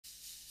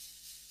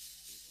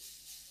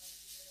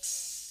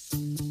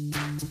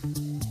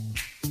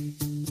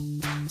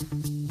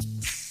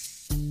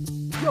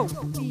Yo,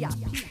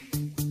 VIP.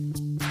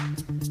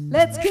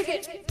 Let's kick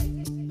it.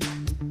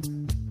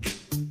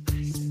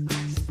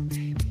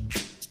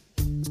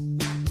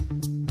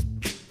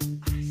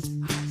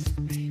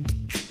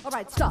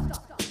 Alright,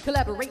 stop,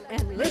 collaborate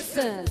and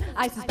listen.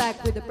 Ice is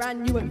back with a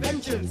brand new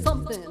invention.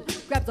 Something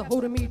grabs a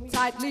hold of me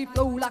tightly,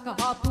 flow like a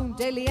harpoon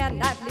daily and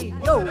nightly.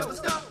 Yo,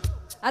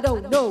 I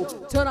don't know,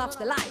 turn off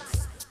the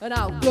lights and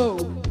I'll glow.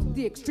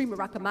 The extreme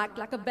rock a mic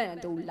like a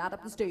vandal, light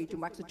up the stage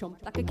and wax a chump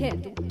like a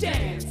candle.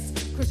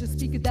 Dance, crush a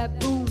speaker that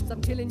booms.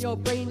 I'm killing your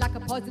brain like a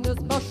poisonous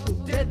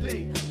mushroom.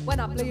 Deadly, when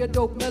I play a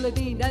dope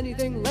melody,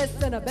 anything less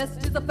than a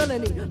best is a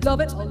felony.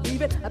 Love it or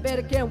leave it, I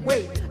better can't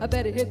wait. I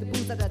better hit the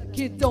booze that the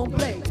kids don't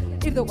play.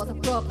 If there was a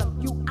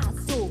problem, you I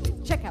solve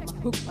it. Check out my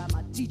hook by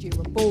my DJ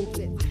revolves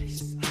it.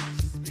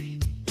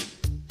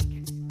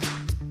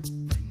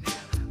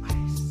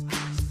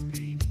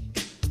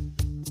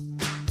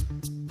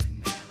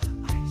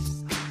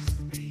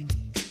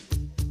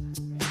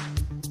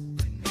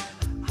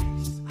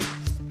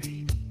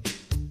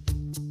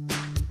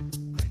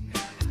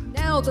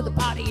 Now that the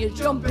party is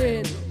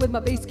jumping, with my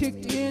bass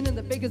kicked in and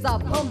the figures are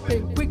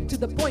pumping. Quick to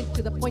the point,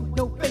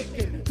 no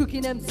faking.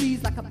 Cooking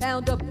MCs like a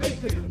pound of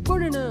bacon.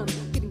 Burning them,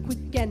 getting quick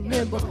and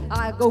nimble.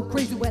 I go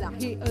crazy when I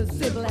hear a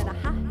cymbal and a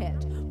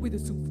hi-hat with a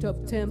souped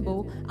up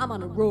timbre. I'm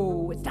on a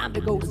roll, it's time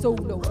to go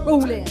solo.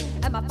 Rolling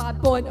at my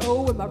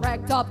 5.0 with my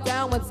rag top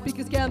down when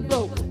speakers can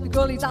blow. The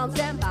girlies on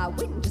standby,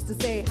 waiting just to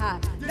say hi.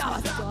 Now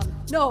I done.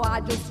 No,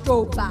 I just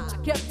drove by.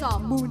 Kept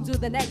on moving to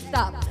the next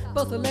stop.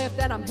 Bust a left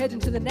and I'm heading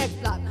to the next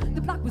block.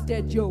 The block was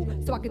dead, yo,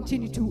 so I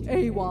continued to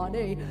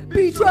A1A.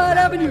 Beachfront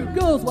Avenue,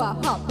 girls were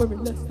hot,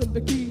 wearing less than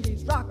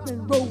bikinis.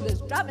 Rockin'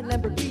 rollers, driving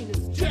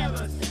Lamborghinis.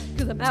 Jealous,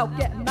 cause I'm out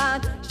getting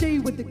mine.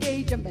 Shade with the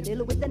gauge and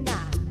vanilla with the 9.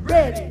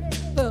 Ready,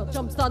 Pearl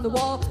jumps on the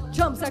wall.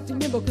 Chumps acting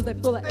nimble cause they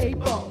full of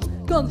 8-ball.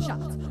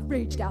 Gunshots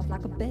raged out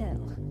like a bell.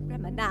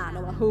 Grab my 9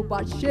 on a whole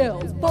bunch of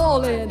shells.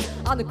 Falling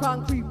on the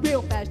concrete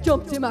real fast.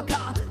 Jumped in my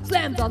car,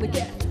 slammed on the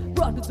gas.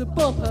 Run to the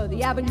bumper,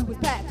 the avenue was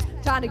packed.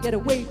 Trying to get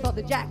away from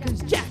the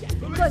jackers jack.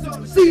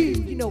 But see,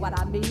 you know what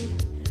I mean.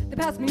 They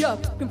passed me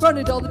up,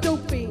 confronted all the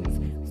dope fiends.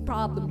 This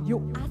problem,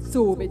 yo, I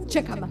solve it.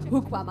 Check out my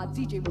hook while my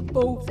DJ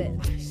revolves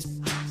it.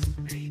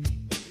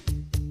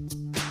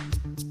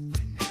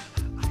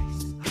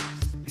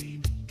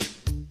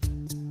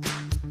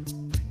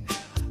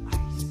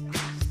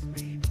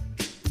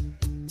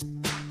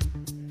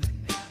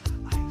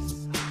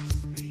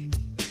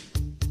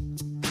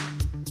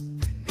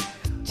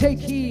 Take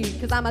heed,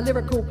 cause I'm a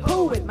lyrical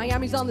poet.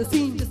 Miami's on the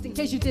scene, just in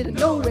case you didn't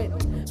know it.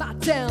 My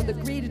town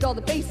that created all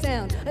the bass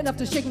sound, enough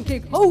to shake and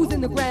kick holes in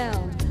the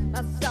ground.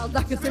 That sounds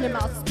like it's in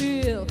my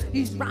spill.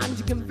 These rhymes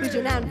you can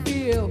vision and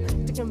feel.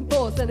 Taking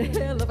force and a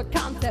hell of a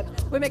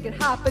concept. We make it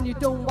happen, you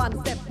don't want to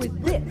step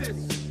with this.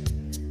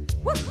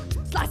 Woo!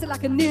 Slice it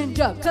like a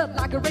ninja, cut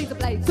like a razor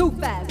blade, so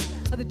fast.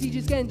 The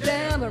DJ's getting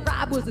down, the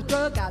ride was a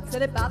drug, I'd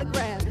set it by the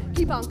ground.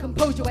 Keep on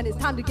composure when it's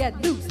time to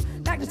get loose.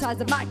 Magnetize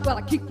the mic while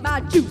I kick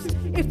my juice.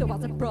 If there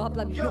was a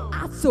problem, you know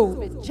I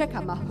solve it. Check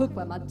out my hook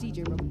while my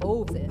DJ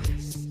revolves it.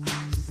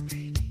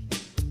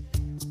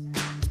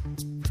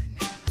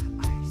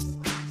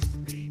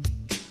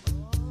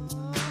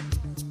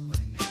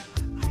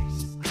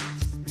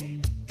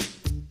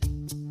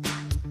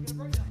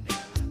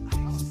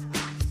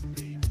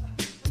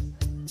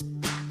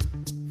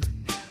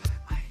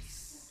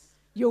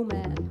 Yo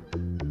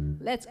man,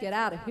 let's get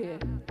out of here.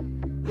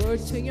 Word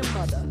to your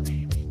mother.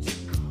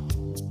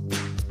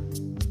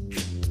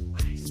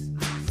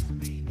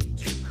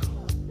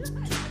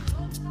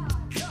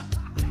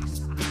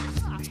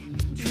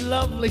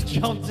 Lovely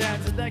John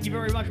Tamsin, thank you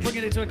very much for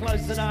bringing it to a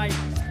close tonight.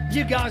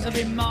 You guys have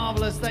been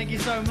marvellous, thank you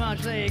so much.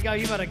 There you go,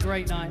 you've had a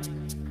great night.